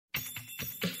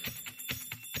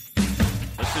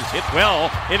hit well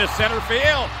into center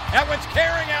field. That one's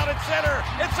carrying out at center.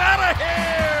 It's out of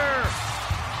here!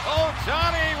 Oh,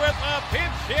 Johnny with a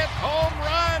pinch hit home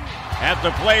run. At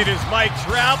the plate is Mike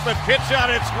Trout. The pitch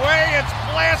on its way. It's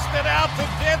blasted out to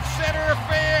dead center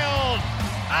field.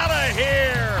 Out of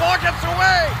here. Ball gets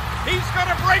away. He's going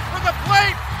to break for the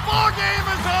plate. Ball game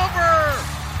is over.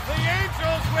 The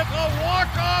Angels with a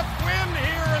walk-off win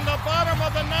here in the bottom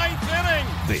of the ninth inning.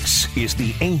 This is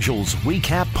the Angels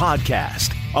Recap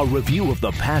Podcast, a review of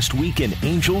the past week in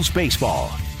Angels baseball.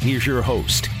 Here's your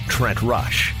host, Trent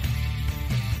Rush.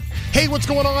 Hey, what's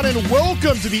going on? And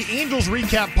welcome to the Angels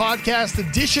Recap Podcast,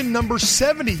 edition number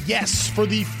 70. Yes, for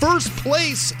the first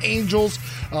place Angels.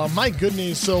 My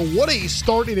goodness, so what a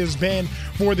start it has been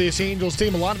for this Angels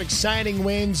team. A lot of exciting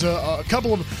wins, a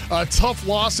couple of tough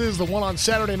losses. The one on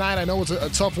Saturday night, I know it's a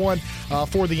tough one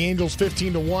for the Angels,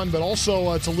 15-1, but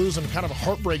also to lose in kind of a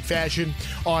heartbreak fashion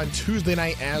on Tuesday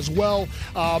night as well.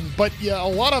 But yeah,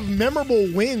 a lot of memorable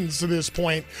wins to this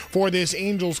point for this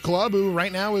Angels club, who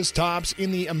right now is tops in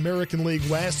the American League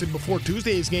West, and before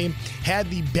Tuesday's game had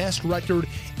the best record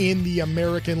in the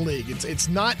American League. It's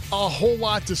not a whole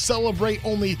lot to celebrate.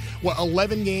 Only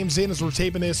 11 games in as we're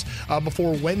taping this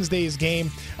before Wednesday's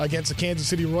game against the Kansas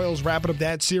City Royals, wrapping up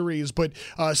that series. But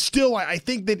still, I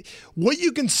think that what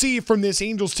you can see from this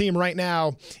Angels team right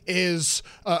now is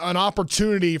an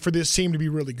opportunity for this team to be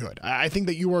really good. I think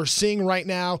that you are seeing right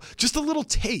now just a little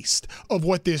taste of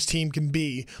what this team can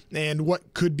be and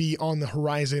what could be on the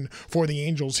horizon for the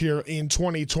Angels here in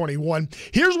 2021.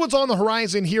 Here's what's on the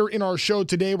horizon here in our show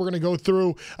today. We're going to go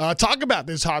through, talk about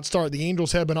this hot start the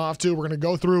Angels have been off to. We're going to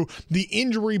go through the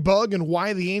injury bug and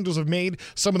why the Angels have made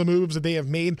some of the moves that they have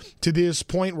made to this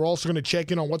point. We're also going to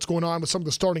check in on what's going on with some of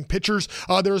the starting pitchers.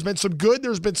 There's been some good,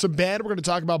 there's been some bad. We're going to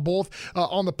talk about both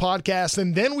on the podcast.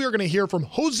 And then we are going to hear from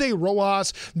Jose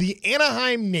Rojas, the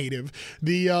Anaheim native,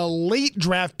 the late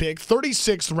draft pick,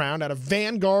 36th round out of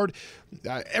Vanguard.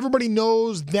 Everybody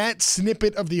knows that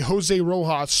snippet of the Jose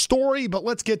Rojas story, but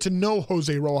let's get to know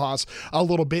Jose Rojas a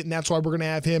little bit, and that's why we're going to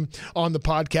have him on the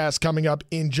podcast coming up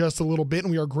in just a little bit,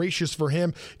 and we are gracious for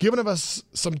him giving us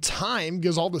some time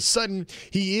because all of a sudden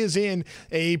he is in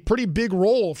a pretty big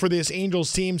role for this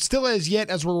Angels team. Still as yet,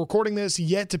 as we're recording this,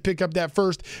 yet to pick up that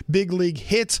first big league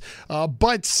hit,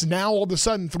 but now all of a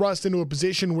sudden thrust into a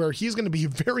position where he's going to be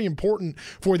very important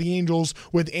for the Angels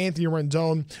with Anthony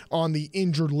Rendon on the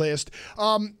injured list.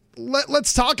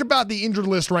 Let's talk about the injured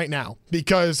list right now,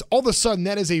 because all of a sudden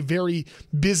that is a very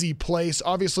busy place.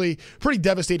 Obviously, pretty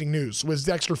devastating news with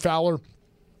Dexter Fowler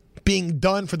being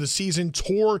done for the season,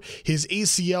 tore his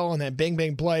ACL on that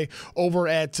bang-bang play over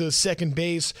at second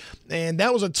base. And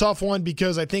that was a tough one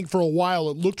because I think for a while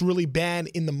it looked really bad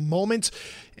in the moment.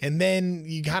 And then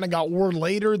you kind of got word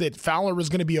later that Fowler was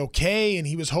going to be okay, and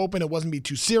he was hoping it wasn't be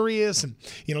too serious. And,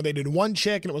 you know, they did one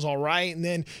check and it was all right, and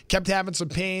then kept having some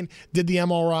pain, did the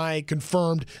MRI,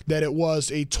 confirmed that it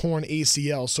was a torn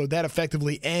ACL. So that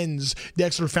effectively ends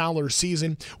Dexter Fowler's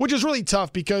season, which is really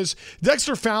tough because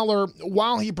Dexter Fowler,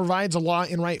 while he provides a lot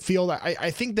in right field,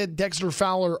 I think that Dexter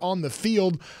Fowler on the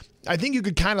field, I think you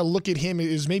could kind of look at him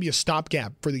as maybe a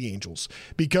stopgap for the Angels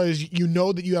because you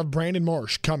know that you have Brandon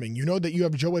Marsh coming. You know that you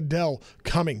have Joe Adell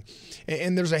coming.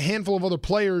 And there's a handful of other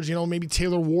players, you know, maybe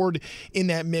Taylor Ward in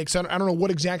that mix. I don't know what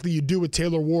exactly you do with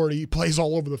Taylor Ward. He plays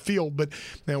all over the field, but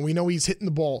you know, we know he's hitting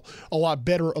the ball a lot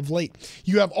better of late.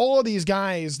 You have all of these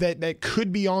guys that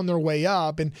could be on their way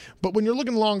up. But when you're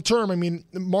looking long term, I mean,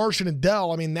 Marsh and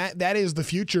Adell, I mean, that is the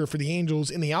future for the Angels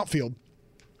in the outfield.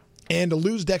 And to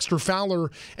lose Dexter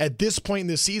Fowler at this point in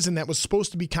the season, that was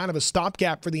supposed to be kind of a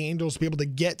stopgap for the Angels to be able to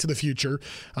get to the future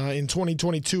in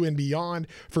 2022 and beyond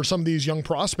for some of these young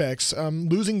prospects.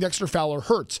 Losing Dexter Fowler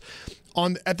hurts.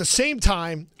 At the same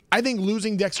time, I think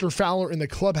losing Dexter Fowler in the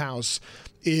clubhouse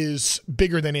is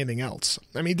bigger than anything else.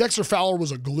 I mean, Dexter Fowler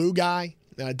was a glue guy.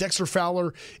 Dexter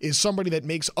Fowler is somebody that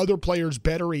makes other players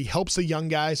better. He helps the young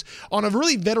guys. On a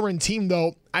really veteran team,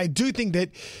 though, I do think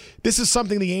that this is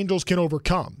something the Angels can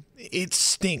overcome. It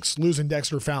stinks losing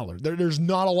Dexter Fowler. There's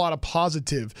not a lot of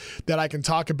positive that I can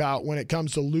talk about when it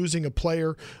comes to losing a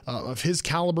player of his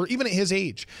caliber, even at his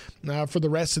age, for the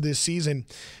rest of this season.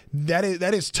 That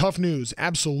is tough news,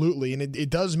 absolutely, and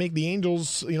it does make the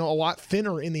Angels, you know, a lot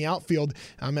thinner in the outfield,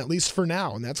 at least for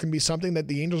now, and that's going to be something that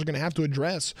the Angels are going to have to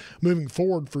address moving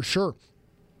forward for sure.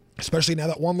 Especially now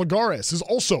that Juan Lagares is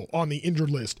also on the injured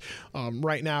list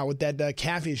right now with that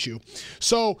calf issue.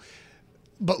 So.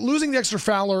 But losing Dexter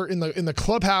Fowler in the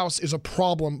clubhouse is a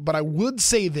problem, but I would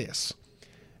say this.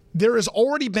 there has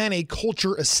already been a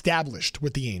culture established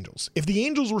with the Angels. If the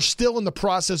Angels were still in the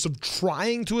process of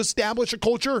trying to establish a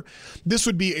culture, this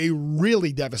would be a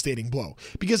really devastating blow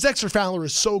because Dexter Fowler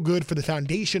is so good for the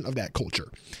foundation of that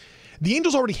culture. The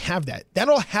Angels already have that. That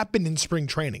all happened in spring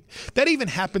training. That even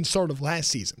happened sort of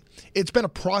last season. It's been a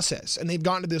process, and they've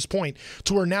gotten to this point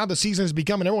to where now the season has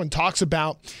become, and everyone talks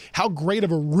about how great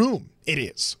of a room it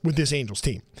is with this Angels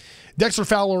team. Dexter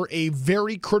Fowler, a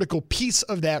very critical piece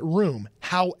of that room.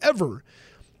 However,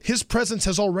 his presence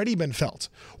has already been felt.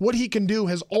 What he can do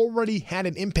has already had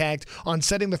an impact on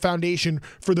setting the foundation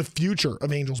for the future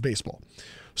of Angels baseball.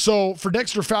 So for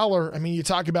Dexter Fowler, I mean, you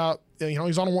talk about,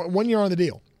 he's on 1 year on the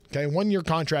deal. Okay, 1 year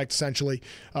contract essentially.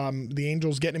 The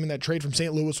Angels getting him in that trade from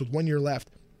St. Louis with 1 year left.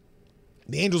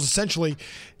 The Angels essentially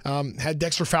had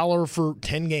Dexter Fowler for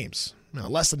 10 games,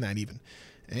 less than that even.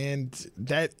 And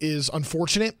that is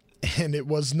unfortunate. And it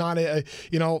was not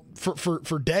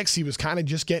for Dex, he was kind of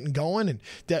just getting going.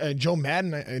 And Joe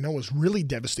Madden, I know, was really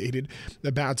devastated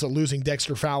about losing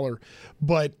Dexter Fowler.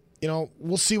 But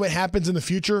we'll see what happens in the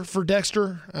future for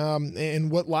Dexter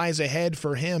and what lies ahead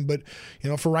for him. But,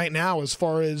 for right now, as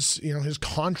far as, his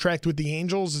contract with the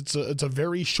Angels, it's a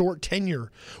very short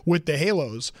tenure with the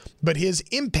Halos. But his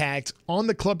impact on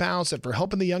the clubhouse and for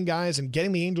helping the young guys and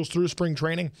getting the Angels through spring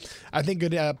training, I think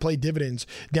could play dividends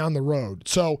down the road.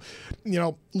 So,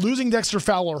 losing Dexter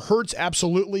Fowler hurts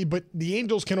absolutely, but the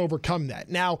Angels can overcome that.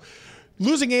 Now,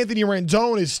 losing Anthony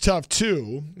Rendon is tough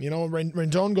too.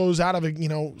 Rendon goes out of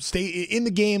stay in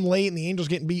the game late, and the Angels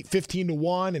getting beat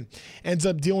 15-1, and ends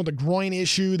up dealing with a groin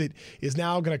issue that is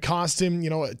now going to cost him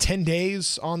 10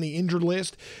 days on the injured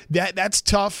list. That's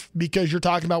tough because you're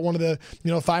talking about one of the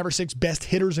 5 or 6 best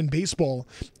hitters in baseball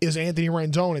is Anthony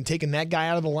Rendon, and taking that guy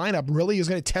out of the lineup really is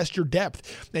going to test your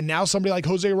depth. And now somebody like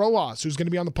Jose Rojas, who's going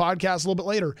to be on the podcast a little bit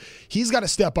later, he's got to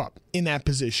step up in that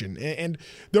position. And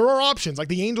there are options. Like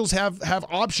the Angels have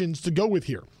options to go with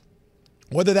here.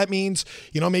 Whether that means,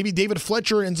 maybe David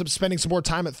Fletcher ends up spending some more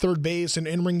time at third base and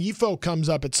Rengifo comes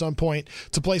up at some point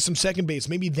to play some second base.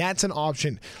 Maybe that's an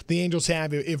option the Angels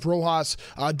have if Rojas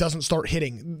doesn't start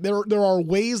hitting. There are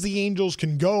ways the Angels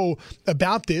can go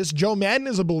about this. Joe Madden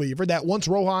is a believer that once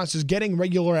Rojas is getting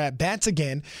regular at-bats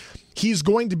again, he's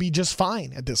going to be just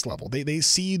fine at this level. They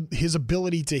see his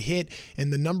ability to hit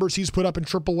and the numbers he's put up in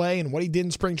AAA and what he did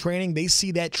in spring training. They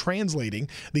see that translating,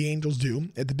 the Angels do,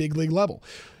 at the big league level.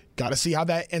 Got to see how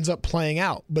that ends up playing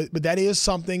out. But that is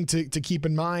something to keep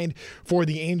in mind for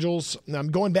the Angels.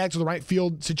 Going back to the right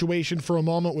field situation for a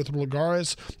moment with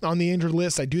Lagares on the injured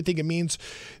list, I do think it means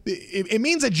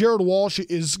that Jared Walsh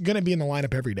is going to be in the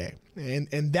lineup every day.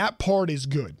 And that part is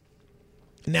good.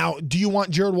 Now, do you want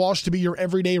Jared Walsh to be your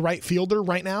everyday right fielder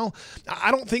right now?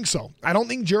 I don't think so. I don't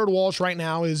think Jared Walsh right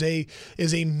now is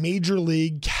a major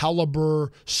league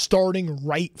caliber starting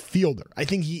right fielder. I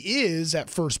think he is at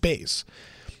first base.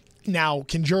 Now,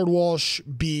 can Jared Walsh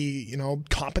be,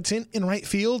 competent in right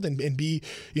field and be,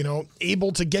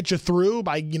 able to get you through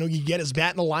by, you get his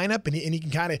bat in the lineup and he can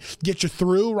kind of get you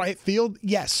through right field?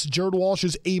 Yes, Jared Walsh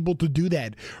is able to do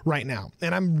that right now.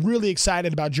 And I'm really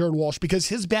excited about Jared Walsh because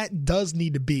his bat does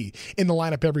need to be in the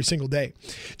lineup every single day.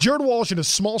 Jared Walsh, in a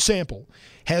small sample,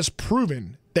 has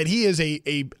proven that he is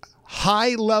a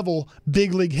high-level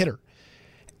big league hitter.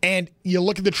 And you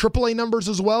look at the AAA numbers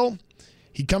as well.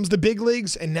 He comes to big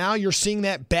leagues, and now you're seeing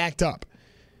that backed up.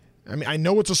 I mean, I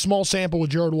know it's a small sample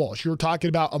with Jared Walsh. You're talking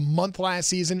about a month last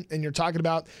season, and you're talking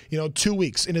about, 2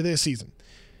 weeks into this season.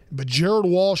 But Jared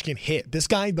Walsh can hit. This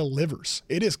guy delivers.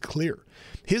 It is clear.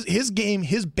 His game,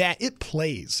 his bat, it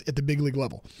plays at the big league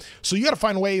level. So you got to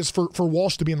find ways for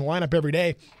Walsh to be in the lineup every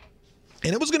day.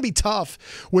 And it was going to be tough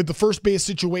with the first base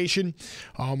situation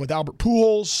with Albert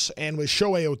Pujols and with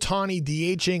Shohei Ohtani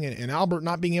DHing and Albert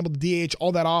not being able to DH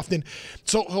all that often.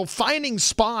 So finding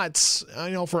spots,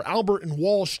 for Albert and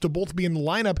Walsh to both be in the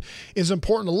lineup is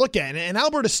important to look at. And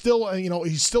Albert is still,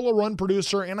 he's still a run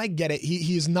producer, and I get it.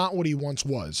 He is not what he once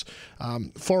was.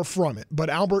 Far from it.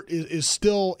 But Albert is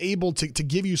still able to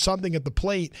give you something at the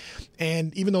plate.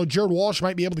 And even though Jared Walsh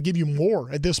might be able to give you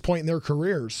more at this point in their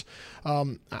careers,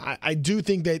 I do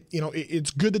think that,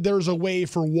 it's good that there's a way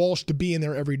for Walsh to be in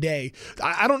there every day.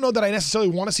 I don't know that I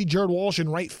necessarily want to see Jared Walsh in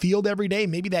right field every day.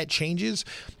 Maybe that changes.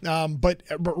 But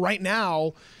right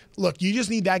now, look, you just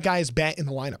need that guy's bat in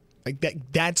the lineup. Like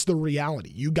that's the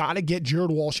reality. You got to get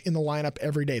Jared Walsh in the lineup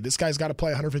every day. This guy's got to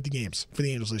play 150 games for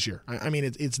the Angels this year. I mean,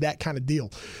 it's that kind of deal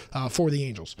for the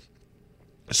Angels.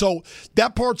 So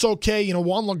that part's okay.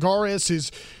 Juan Lagares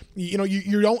is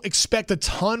You don't expect a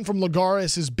ton from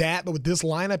Lagares' bat, but with this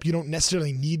lineup, you don't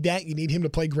necessarily need that. You need him to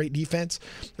play great defense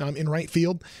in right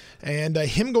field. And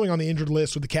him going on the injured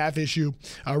list with the calf issue,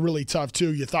 really tough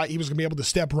too. You thought he was going to be able to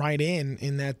step right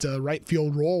in that right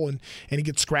field role, and he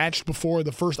gets scratched before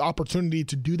the first opportunity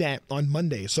to do that on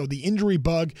Monday. So the injury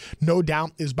bug, no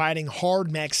doubt, is biting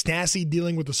hard. Max Stassi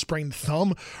dealing with a sprained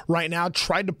thumb right now.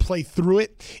 Tried to play through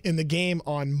it in the game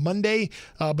on Monday,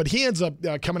 but he ends up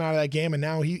coming out of that game, and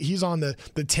now he's on the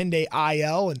 10-day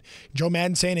IL. And Joe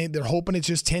Maddon saying they're hoping it's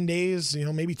just 10 days,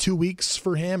 maybe 2 weeks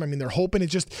for him. I mean, they're hoping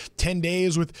it's just 10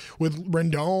 days with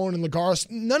Rendon and Lagares.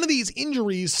 None of these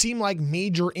injuries seem like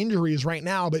major injuries right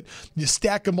now, but you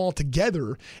stack them all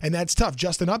together, and that's tough.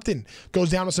 Justin Upton goes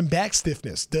down with some back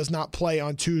stiffness, does not play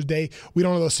on Tuesday. We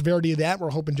don't know the severity of that.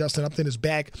 We're hoping Justin Upton is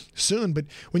back soon. But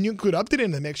when you include Upton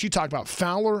in the mix, you talk about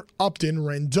Fowler, Upton,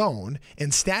 Rendon,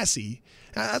 and Stassi.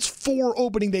 That's 4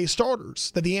 opening day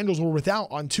starters that the Angels were without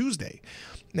on Tuesday.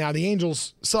 Now, the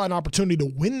Angels still had an opportunity to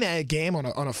win that game on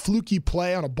a fluky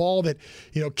play, on a ball that,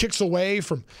 kicks away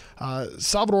from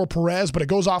Salvador Perez, but it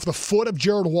goes off the foot of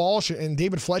Jared Walsh, and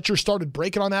David Fletcher started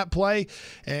breaking on that play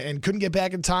and couldn't get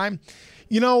back in time.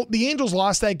 The Angels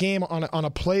lost that game on a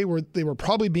play where they were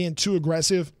probably being too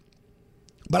aggressive,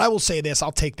 but I will say this,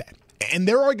 I'll take that. And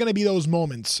there are going to be those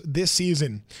moments this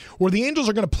season where the Angels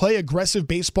are going to play aggressive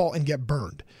baseball and get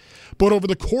burned. But over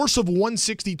the course of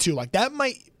 162, that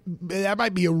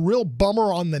might be a real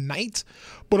bummer on the night,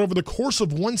 but over the course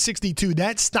of 162,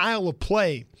 that style of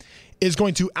play is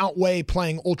going to outweigh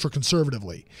playing ultra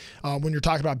conservatively when you're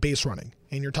talking about base running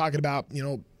and you're talking about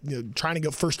trying to go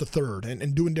first to third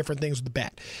and doing different things with the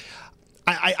bat.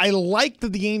 I like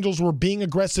that the Angels were being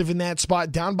aggressive in that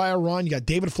spot, down by a run. You got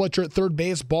David Fletcher at third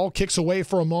base. Ball kicks away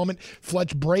for a moment.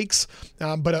 Fletch breaks,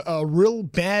 but a real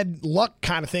bad luck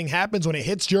kind of thing happens when it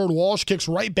hits Jared Walsh, kicks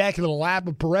right back into the lap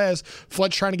of Perez.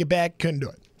 Fletch trying to get back, couldn't do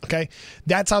it. Okay,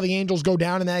 that's how the Angels go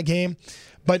down in that game.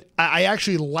 But I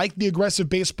actually like the aggressive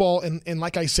baseball, and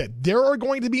like I said, there are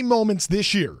going to be moments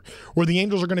this year where the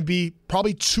Angels are going to be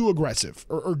probably too aggressive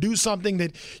or do something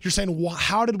that you're saying, well,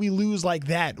 how did we lose like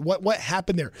that? What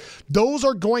happened there? Those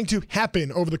are going to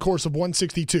happen over the course of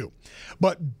 162.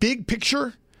 But big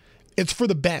picture, it's for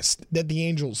the best that the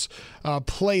Angels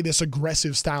play this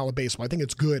aggressive style of baseball. I think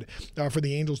it's good for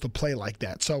the Angels to play like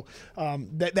that. So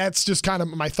that's just kind of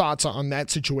my thoughts on that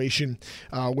situation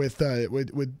with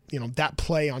that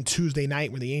play on Tuesday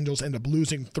night when the Angels end up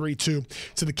losing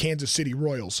 3-2 to the Kansas City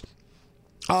Royals.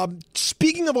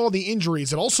 Speaking of all the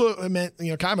injuries, it also meant,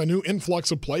 kind of a new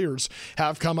influx of players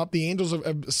have come up. The Angels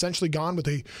have essentially gone with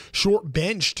a short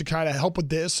bench to kind of help with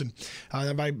this, and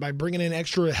by bringing in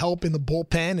extra help in the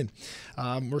bullpen.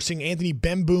 And we're seeing Anthony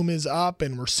Bemboom is up,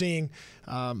 and we're seeing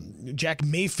Jack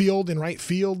Mayfield in right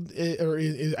field or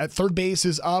at third base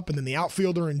is up, and then the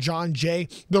outfielder and John Jay.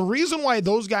 The reason why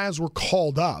those guys were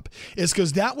called up is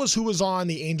because that was who was on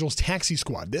the Angels taxi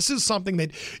squad. This is something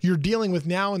that you're dealing with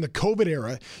now in the COVID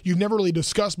era. You've never really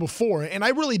discussed before, and I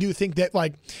really do think that,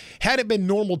 had it been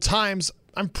normal times,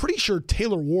 I'm pretty sure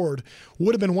Taylor Ward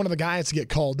would have been one of the guys to get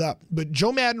called up. But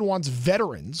Joe Maddon wants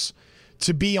veterans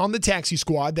to be on the taxi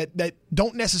squad that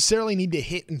don't necessarily need to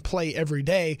hit and play every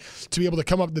day to be able to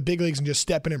come up to the big leagues and just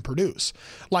step in and produce.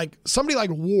 Like somebody like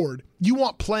Ward, you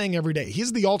want playing every day.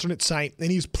 He's the alternate site,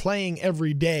 and he's playing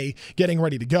every day, getting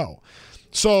ready to go.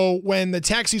 So when the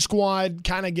taxi squad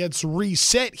kind of gets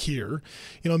reset here,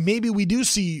 maybe we do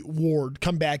see Ward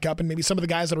come back up, and maybe some of the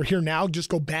guys that are here now just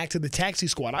go back to the taxi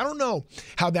squad. I don't know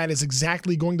how that is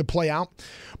exactly going to play out,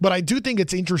 but I do think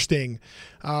it's interesting,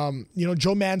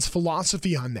 Joe Maddon's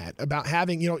philosophy on that, about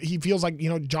having, he feels like,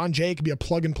 John Jay could be a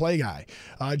plug-and-play guy.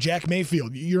 Jack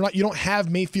Mayfield, you don't have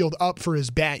Mayfield up for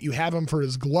his bat, you have him for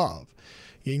his glove.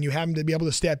 And you have him to be able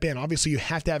to step in. Obviously, you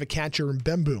have to have a catcher in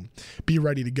Bemboom be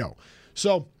ready to go.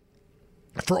 So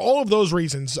for all of those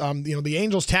reasons, the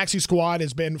Angels taxi squad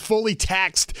has been fully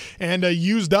taxed and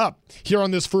used up here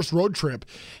on this first road trip.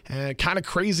 Kind of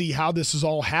crazy how this has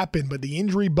all happened, but the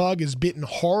injury bug has bitten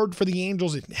hard for the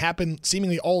Angels. It happened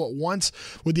seemingly all at once,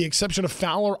 with the exception of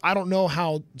Fowler. I don't know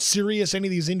how serious any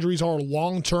of these injuries are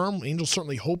long-term. Angels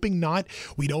certainly hoping not.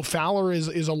 We know Fowler is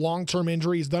a long-term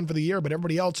injury. He's done for the year, but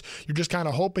everybody else, you're just kind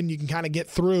of hoping you can kind of get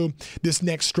through this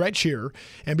next stretch here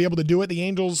and be able to do it. The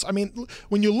Angels,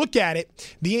 when you look at it,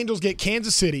 the Angels get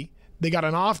Kansas City, They got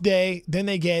an off day, then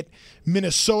they get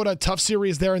Minnesota, tough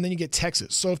series there, and then you get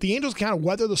Texas. So if the Angels kind of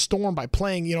weather the storm by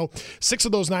playing, 6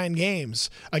 of those 9 games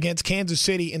against Kansas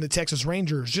City and the Texas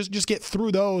Rangers, just get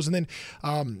through those, and then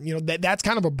that's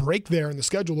kind of a break there in the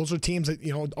schedule. Those are teams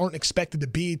that aren't expected to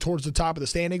be towards the top of the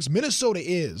standings. Minnesota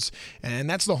is, and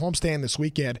that's the homestand this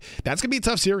weekend. That's gonna be a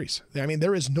tough series. I mean,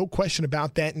 there is no question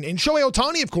about that. And Shohei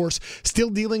Ohtani, of course, still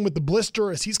dealing with the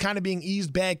blister as he's kind of being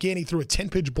eased back in. He threw a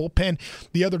 10-pitch bullpen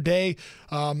the other day.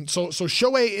 So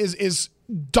Shohei is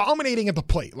dominating at the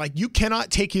plate. Like, you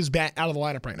cannot take his bat out of the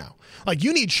lineup right now. Like,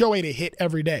 you need Shohei to hit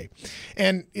every day.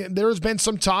 And there's been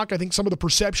some talk, I think some of the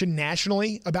perception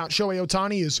nationally about Shohei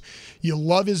Ohtani is you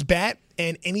love his bat,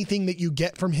 and anything that you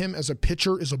get from him as a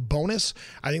pitcher is a bonus.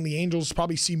 I think the Angels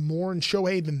probably see more in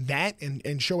Shohei than that, and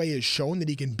Shohei has shown that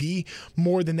he can be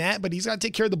more than that, but he's got to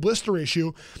take care of the blister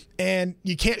issue, and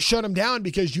you can't shut him down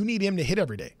because you need him to hit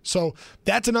every day. So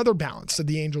that's another balance that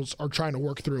the Angels are trying to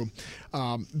work through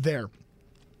there.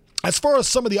 As far as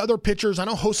some of the other pitchers, I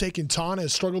know Jose Quintana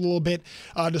has struggled a little bit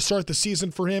to start the season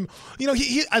for him.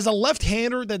 He as a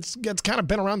left-hander that's kind of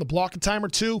been around the block a time or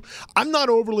two, I'm not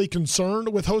overly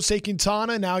concerned with Jose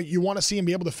Quintana. Now, you want to see him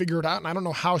be able to figure it out, and I don't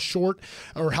know how short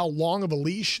or how long of a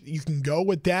leash you can go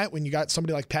with that when you got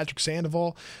somebody like Patrick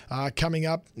Sandoval coming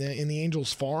up in the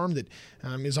Angels farm that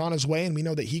is on his way, and we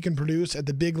know that he can produce at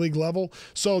the big league level.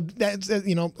 So that's,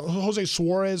 Jose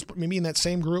Suarez, maybe in that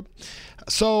same group.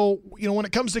 So, when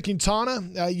it comes to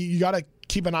Quintana, you got to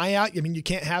keep an eye out. I mean, you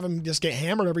can't have him just get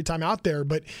hammered every time out there,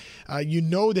 but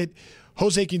that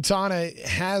Jose Quintana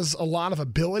has a lot of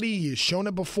ability. He's shown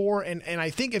it before, and I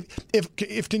think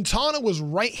if Quintana was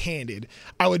right-handed,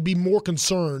 I would be more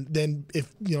concerned than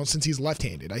since he's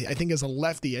left-handed. I think as a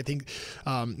lefty, I think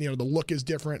the look is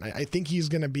different. I think he's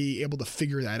going to be able to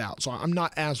figure that out. So I'm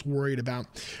not as worried about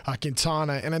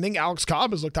Quintana, and I think Alex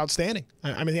Cobb has looked outstanding.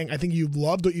 I think you've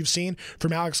loved what you've seen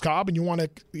from Alex Cobb, and you want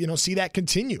to see that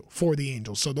continue for the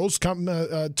Angels. So those come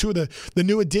two of the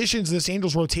new additions to this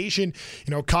Angels rotation.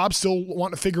 Cobb still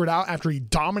wanting to figure it out after he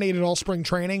dominated all spring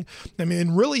training. I mean,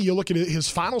 and really, you look at his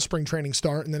final spring training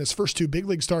start and then his first 2 big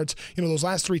league starts, those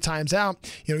last 3 times out,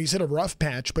 he's hit a rough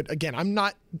patch. But again, I'm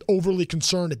not overly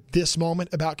concerned at this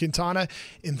moment about Quintana.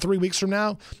 In 3 weeks from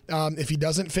now, if he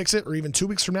doesn't fix it, or even 2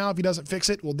 weeks from now, if he doesn't fix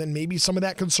it, well, then maybe some of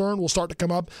that concern will start to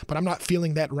come up, but I'm not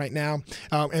feeling that right now.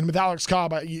 And with Alex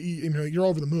Cobb, you're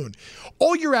over the moon.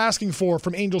 All you're asking for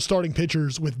from Angels starting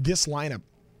pitchers with this lineup,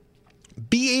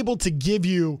 be able to give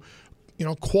you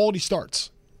quality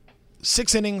starts,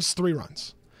 6 innings, 3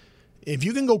 runs. If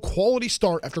you can go quality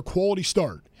start after quality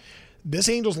start, this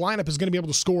Angels lineup is going to be able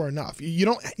to score enough. You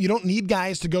don't need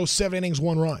guys to go 7 innings,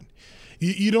 1 run.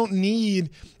 You don't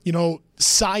need,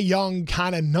 Cy Young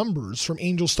kind of numbers from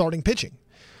Angels starting pitching.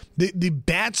 The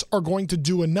bats are going to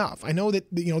do enough. I know that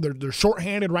they're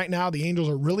shorthanded right now. The Angels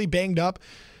are really banged up.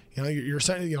 You're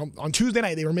saying, on Tuesday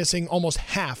night they were missing almost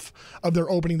half of their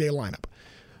opening day lineup.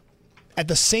 At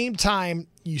the same time,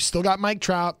 you still got Mike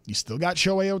Trout, you still got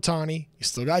Shohei Ohtani, you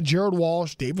still got Jared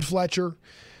Walsh, David Fletcher.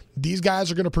 These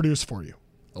guys are going to produce for you.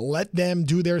 Let them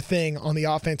do their thing on the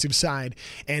offensive side,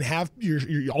 and have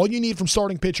all you need from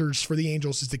starting pitchers for the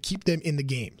Angels is to keep them in the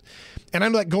game. And I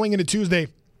know that going into Tuesday,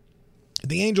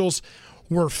 the Angels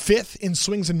were 5th in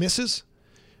swings and misses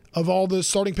of all the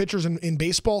starting pitchers in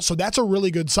baseball. So that's a really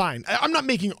good sign. I'm not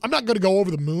going to go over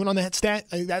the moon on that stat.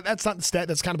 That's not the stat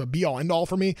that's kind of a be-all, end-all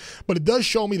for me. But it does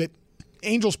show me that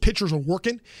Angels pitchers are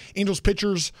working. Angels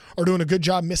pitchers are doing a good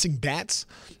job missing bats.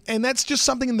 And that's just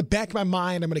something in the back of my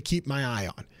mind I'm going to keep my eye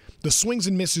on. The swings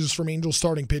and misses from Angels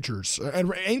starting pitchers,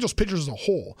 and Angels pitchers as a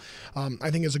whole, I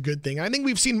think is a good thing. I think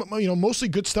we've seen mostly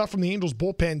good stuff from the Angels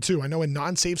bullpen too. I know in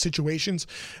non-save situations,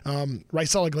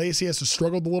 Raisel Iglesias has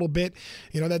struggled a little bit.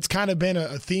 That's kind of been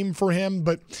a theme for him.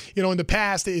 But in the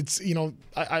past, it's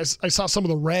I saw some of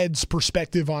the Reds'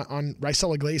 perspective on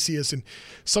Raisel Iglesias, and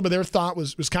some of their thought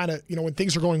was kind of when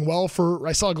things are going well for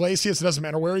Raisel Iglesias, it doesn't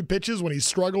matter where he pitches. When he's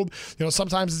struggled,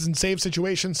 sometimes it's in save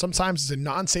situations, sometimes it's in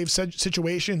non-save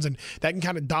situations. And that can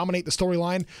kind of dominate the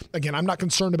storyline. Again, I'm not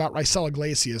concerned about Raisel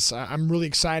Iglesias. I'm really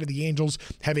excited the Angels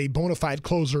have a bona fide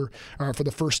closer for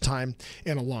the first time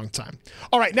in a long time.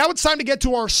 All right, now it's time to get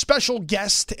to our special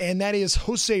guest, and that is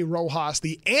Jose Rojas,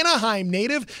 the Anaheim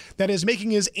native that is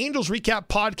making his Angels Recap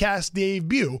podcast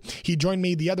debut. He joined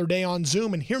me the other day on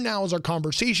Zoom, and here now is our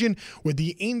conversation with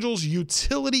the Angels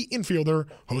utility infielder,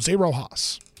 Jose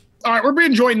Rojas. All right, we're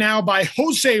being joined now by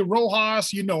Jose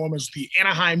Rojas. You know him as the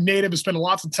Anaheim native. Has spent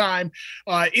lots of time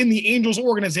in the Angels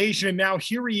organization, and now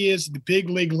here he is at the big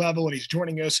league level, and he's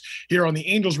joining us here on the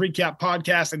Angels Recap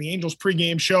Podcast and the Angels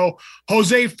pregame show.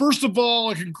 Jose, first of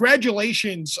all,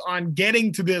 congratulations on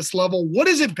getting to this level. What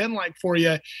has it been like for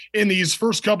you in these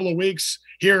first couple of weeks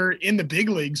here in the big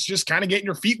leagues, just kind of getting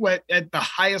your feet wet at the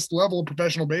highest level of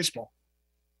professional baseball?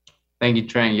 Thank you,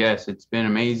 Trent. Yes, it's been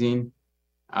amazing.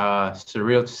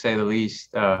 Surreal to say the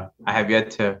least. I have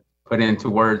yet to put into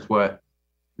words what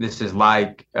this is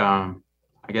like. I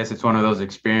guess it's one of those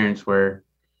experiences where,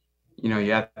 you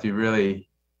have to really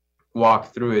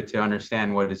walk through it to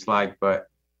understand what it's like, but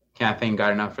can't thank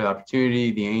God enough for the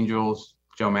opportunity, the Angels,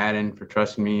 Joe Maddon for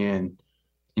trusting me, and,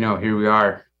 here we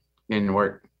are getting to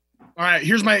work. All right,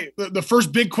 here's the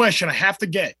first big question I have to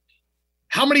get.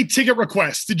 How many ticket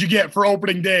requests did you get for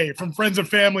opening day from friends and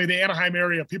family in the Anaheim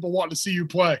area, people wanting to see you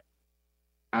play?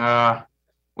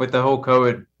 With the whole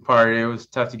COVID part, it was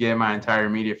tough to get my entire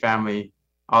immediate family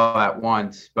all at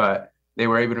once, but they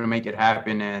were able to make it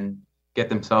happen and get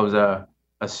themselves a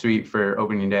suite for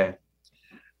opening day.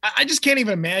 I just can't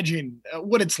even imagine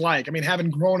what it's like. I mean,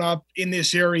 having grown up in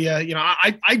this area,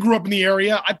 I grew up in the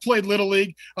area. I played Little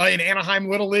League in Anaheim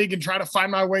Little League and tried to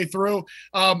find my way through.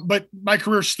 But my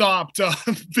career stopped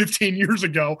 15 years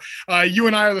ago. You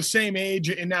and I are the same age,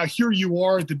 and now here you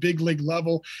are at the big league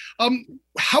level.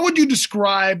 How would you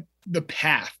describe the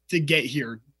path to get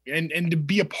here and to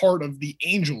be a part of the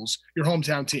Angels, your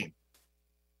hometown team?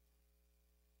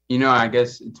 I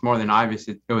guess it's more than obvious.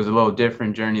 It was a little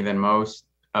different journey than most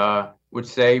would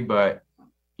say, but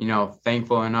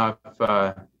thankful enough,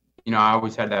 I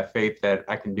always had that faith that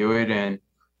I can do it, and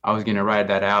I was going to ride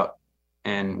that out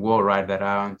and will ride that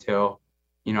out until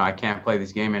I can't play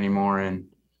this game anymore. And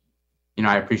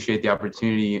I appreciate the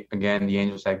opportunity again the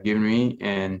Angels have given me,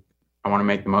 and I want to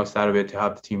make the most out of it to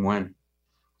help the team win.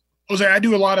 Jose, I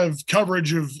do a lot of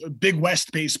coverage of Big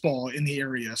West baseball in the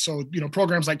area. So,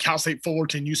 programs like Cal State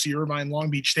Fullerton, UC Irvine, Long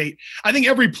Beach State. I think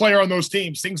every player on those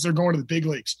teams thinks they're going to the big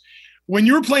leagues. When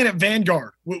you were playing at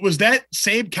Vanguard, was that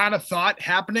same kind of thought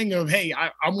happening of, hey,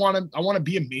 I want to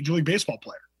be a Major League Baseball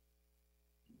player?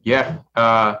 Yeah.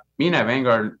 Being at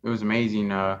Vanguard, it was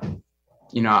amazing. I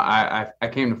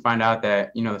came to find out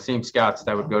that, the same scouts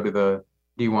that would go to the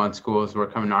D1 schools were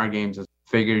coming to our games.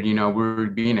 Figured, we were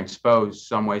being exposed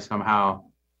some way, somehow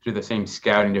through the same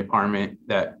scouting department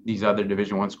that these other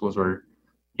Division I schools were,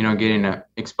 getting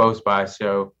exposed by.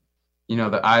 So,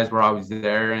 the eyes were always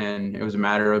there, and it was a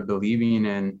matter of believing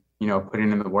and,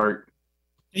 putting in the work.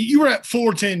 You were at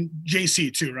Fullerton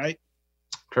JC too, right?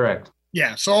 Correct.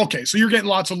 Yeah. So, okay. So you're getting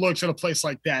lots of looks at a place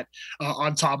like that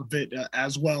on top of it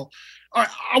as well. All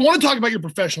right, I want to talk about your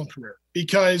professional career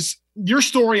because your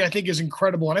story, I think, is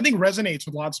incredible, and I think resonates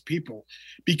with lots of people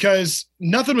because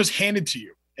nothing was handed to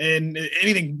you, and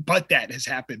anything but that has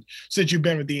happened since you've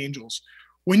been with the Angels.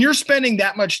 When you're spending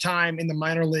that much time in the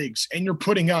minor leagues and you're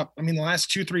putting up, the last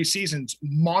 2-3 seasons,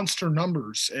 monster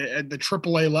numbers at the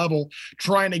AAA level,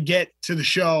 trying to get to the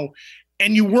show,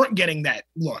 and you weren't getting that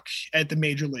look at the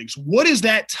major leagues. What is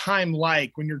that time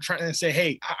like when you're trying to say,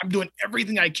 hey, I'm doing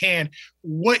everything I can.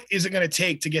 What is it going to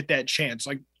take to get that chance?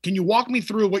 Can you walk me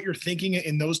through what you're thinking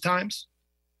in those times?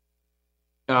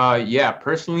 Yeah,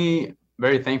 personally,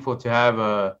 very thankful to have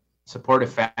a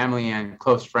supportive family and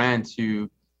close friends who,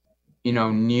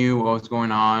 knew what was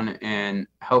going on and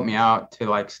helped me out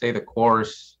to stay the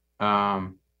course,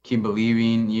 keep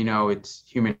believing. It's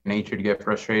human nature to get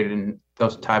frustrated in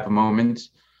those type of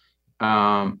moments.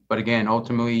 But again,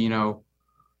 ultimately,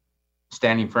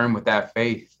 standing firm with that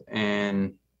faith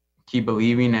and keep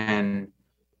believing and,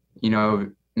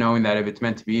 knowing that if it's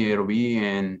meant to be, it'll be,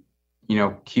 and,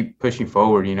 keep pushing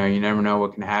forward. You never know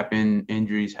what can happen.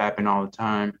 Injuries happen all the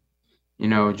time.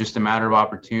 Just a matter of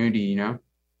opportunity,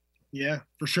 Yeah,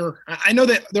 for sure. I know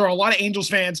that there are a lot of Angels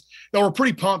fans that were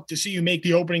pretty pumped to see you make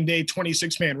the opening day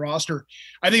 26-man roster.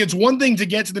 I think it's one thing to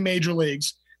get to the major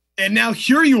leagues, and now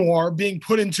here you are being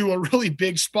put into a really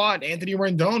big spot. Anthony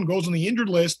Rendon goes on the injured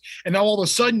list, and now all of a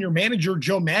sudden your manager,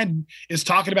 Joe Maddon, is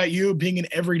talking about you being an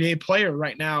everyday player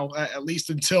right now, at least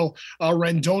until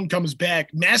Rendon comes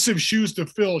back. Massive shoes to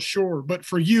fill, sure. But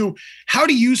for you, how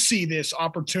do you see this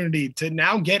opportunity to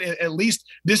now get at least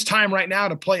this time right now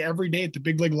to play every day at the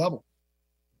big league level?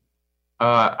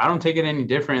 I don't take it any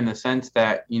different in the sense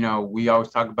that, we always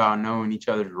talk about knowing each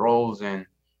other's roles. And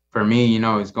for me,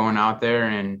 it's going out there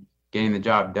and getting the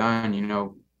job done,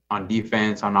 on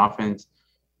defense, on offense,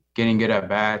 getting good at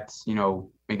bats,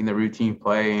 making the routine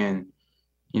play. And,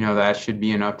 that should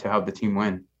be enough to help the team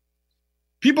win.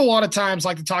 People a lot of times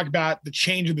like to talk about the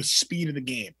change of the speed of the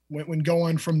game when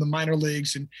going from the minor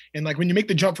leagues and like when you make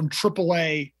the jump from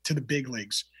AAA to the big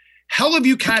leagues. How have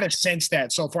you kind of sensed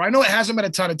that so far? I know it hasn't been a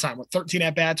ton of time with 13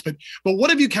 at-bats, but what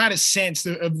have you kind of sensed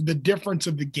of the difference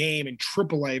of the game in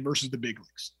AAA versus the big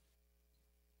leagues?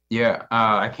 Yeah,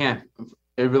 I can't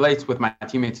 – it relates with my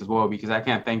teammates as well because I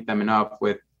can't thank them enough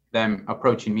with them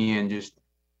approaching me and just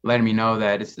letting me know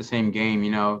that it's the same game,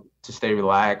 to stay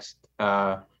relaxed,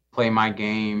 play my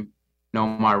game, know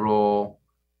my role,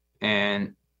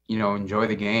 and, enjoy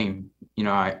the game.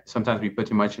 Sometimes we put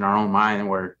too much in our own mind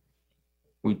where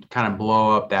we kind of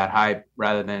blow up that hype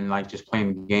rather than like just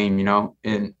playing the game,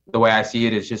 and the way I see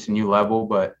it is just a new level,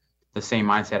 but the same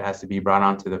mindset has to be brought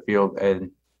onto the field and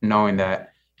knowing that,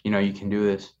 you can do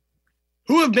this.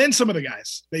 Who have been some of the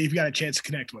guys that you've got a chance to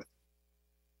connect with?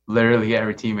 Literally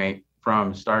every teammate,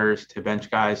 from starters to bench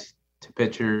guys to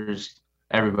pitchers,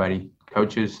 everybody,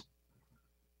 coaches.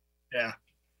 Yeah,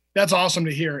 that's awesome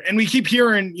to hear. And we keep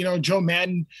hearing, Joe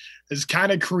Maddon has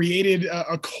kind of created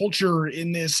a culture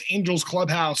in this Angels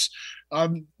clubhouse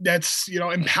that's,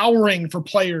 empowering for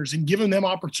players and giving them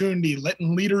opportunity,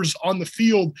 letting leaders on the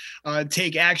field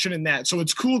take action in that. So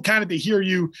it's cool kind of to hear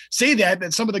you say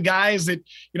that some of the guys that,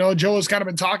 Joe has kind of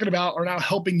been talking about are now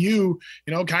helping you,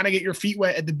 kind of get your feet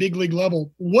wet at the big league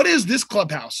level. What has this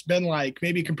clubhouse been like,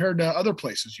 maybe compared to other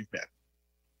places you've been?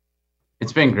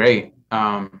 It's been great.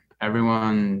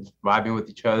 Everyone's vibing with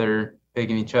each other,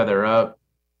 picking each other up,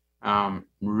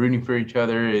 rooting for each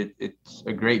other. It's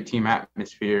a great team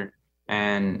atmosphere,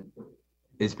 and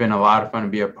it's been a lot of fun to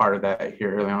be a part of that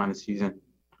here early on in the season.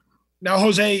 Now,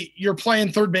 Jose, you're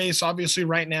playing third base, obviously,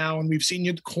 right now, and we've seen you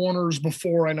at the corners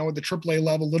before. I know at the AAA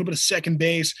level, a little bit of second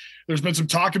base. There's been some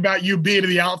talk about you being in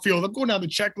the outfield. I'm going down the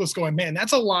checklist going, man,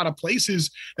 that's a lot of places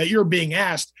that you're being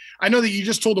asked. I know that you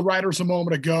just told the writers a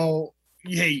moment ago,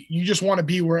 hey, you just want to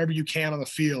be wherever you can on the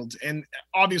field. And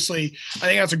obviously, I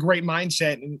think that's a great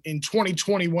mindset. In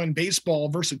 2021 baseball,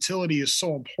 versatility is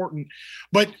so important.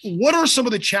 But what are some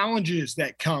of the challenges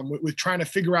that come with trying to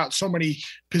figure out so many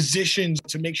positions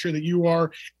to make sure that you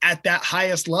are at that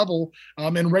highest level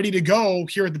and ready to go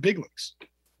here at the big leagues?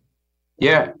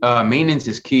 Yeah, maintenance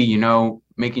is key,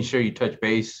 making sure you touch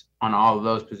base on all of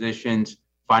those positions,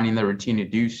 finding the routine to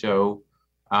do so.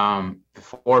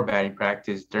 Before batting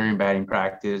practice, during batting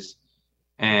practice,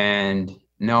 and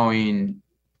knowing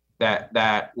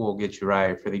that will get you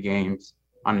right for the games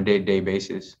on a day-to-day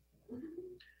basis.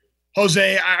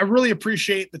 Jose, I really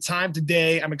appreciate the time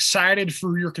today. I'm excited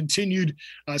for your continued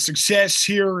success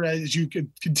here as you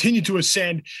continue to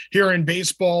ascend here in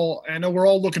baseball. I know we're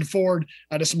all looking forward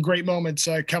to some great moments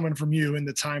coming from you in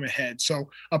the time ahead. So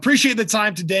appreciate the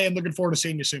time today and looking forward to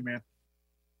seeing you soon, man.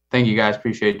 Thank you, guys.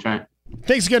 Appreciate it, Trent.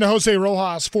 Thanks again to Jose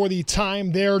Rojas for the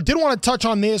time there. Did want to touch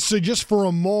on this just for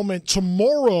a moment.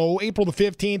 Tomorrow, April the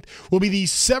 15th, will be the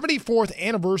 74th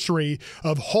anniversary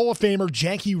of Hall of Famer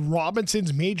Jackie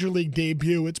Robinson's Major League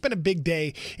debut. It's been a big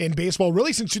day in baseball.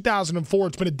 Really, since 2004,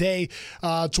 it's been a day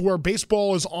to where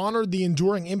baseball has honored the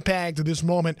enduring impact of this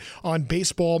moment on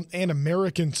baseball and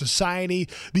American society.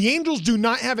 The Angels do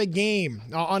not have a game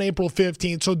on April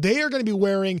 15th, so they are going to be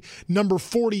wearing number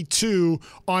 42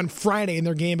 on Friday in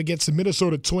their game against the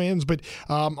Minnesota Twins. But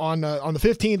on the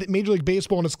 15th, Major League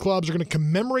Baseball and its clubs are going to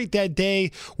commemorate that day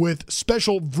with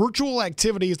special virtual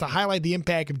activities to highlight the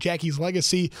impact of Jackie's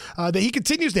legacy that he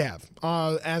continues to have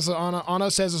on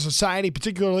us as a society,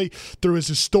 particularly through his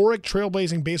historic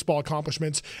trailblazing baseball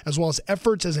accomplishments, as well as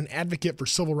efforts as an advocate for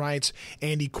civil rights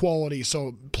and equality.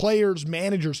 So players,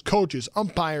 managers, coaches,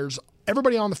 umpires,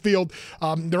 everybody on the field,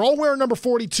 they're all wearing number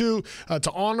 42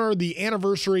 to honor the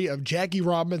anniversary of Jackie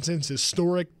Robinson's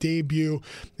historic debut,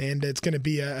 and it's going to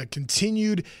be a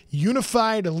continued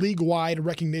unified league-wide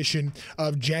recognition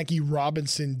of Jackie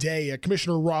Robinson Day.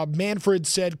 Commissioner Rob Manfred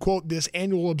said, quote, "This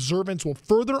annual observance will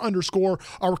further underscore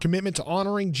our commitment to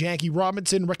honoring Jackie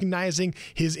Robinson, recognizing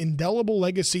his indelible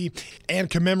legacy, and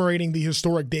commemorating the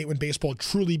historic date when baseball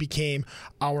truly became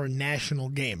our national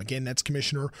game." Again, that's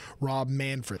Commissioner Rob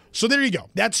Manfred. So there you go.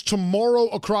 That's tomorrow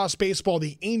across baseball.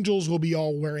 The Angels will be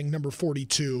all wearing number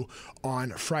 42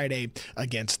 on Friday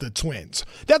against the Twins.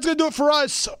 That's going to do it for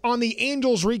us on the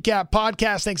Angels Recap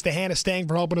Podcast. Thanks to Hannah Stang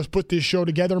for helping us put this show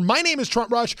together. My name is Trent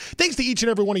Rush. Thanks to each and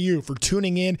every one of you for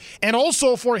tuning in and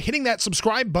also for hitting that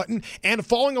subscribe button and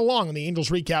following along on the Angels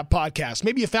Recap Podcast.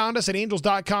 Maybe you found us at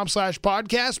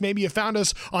angels.com/podcast. Maybe you found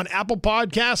us on Apple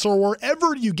Podcasts or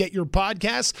wherever you get your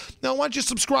podcasts. Now, why don't you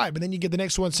subscribe and then you get the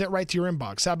next one sent right to your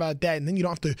inbox? How about that, and then you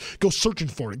don't have to go searching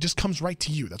for it. It just comes right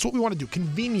to you. That's what we want to do.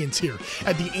 Convenience here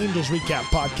at the Angels Recap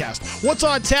Podcast. What's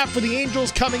on tap for the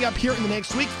Angels coming up here in the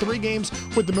next week? 3 games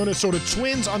with the Minnesota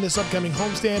Twins on this upcoming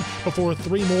homestand before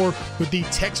 3 more with the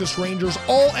Texas Rangers,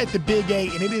 all at the Big A,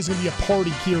 and it is going to be a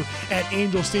party here at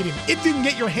Angel Stadium. If you can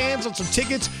get your hands on some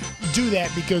tickets, do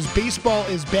that, because baseball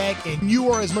is back and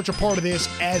you are as much a part of this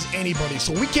as anybody.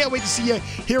 So we can't wait to see you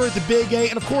here at the Big A.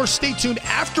 And of course, stay tuned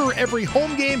after every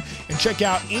home game and check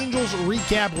out Angels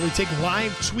Recap, where we take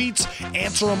live tweets,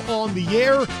 answer them on the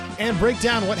air, and break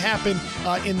down what happened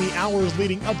in the hours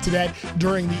leading up to that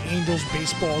during the Angels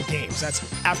baseball games. That's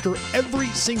after every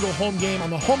single home game on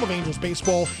the home of Angels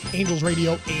baseball, Angels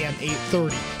Radio AM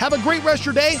 830. Have a great rest of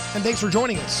your day, and thanks for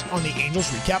joining us on the Angels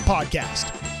Recap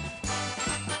Podcast.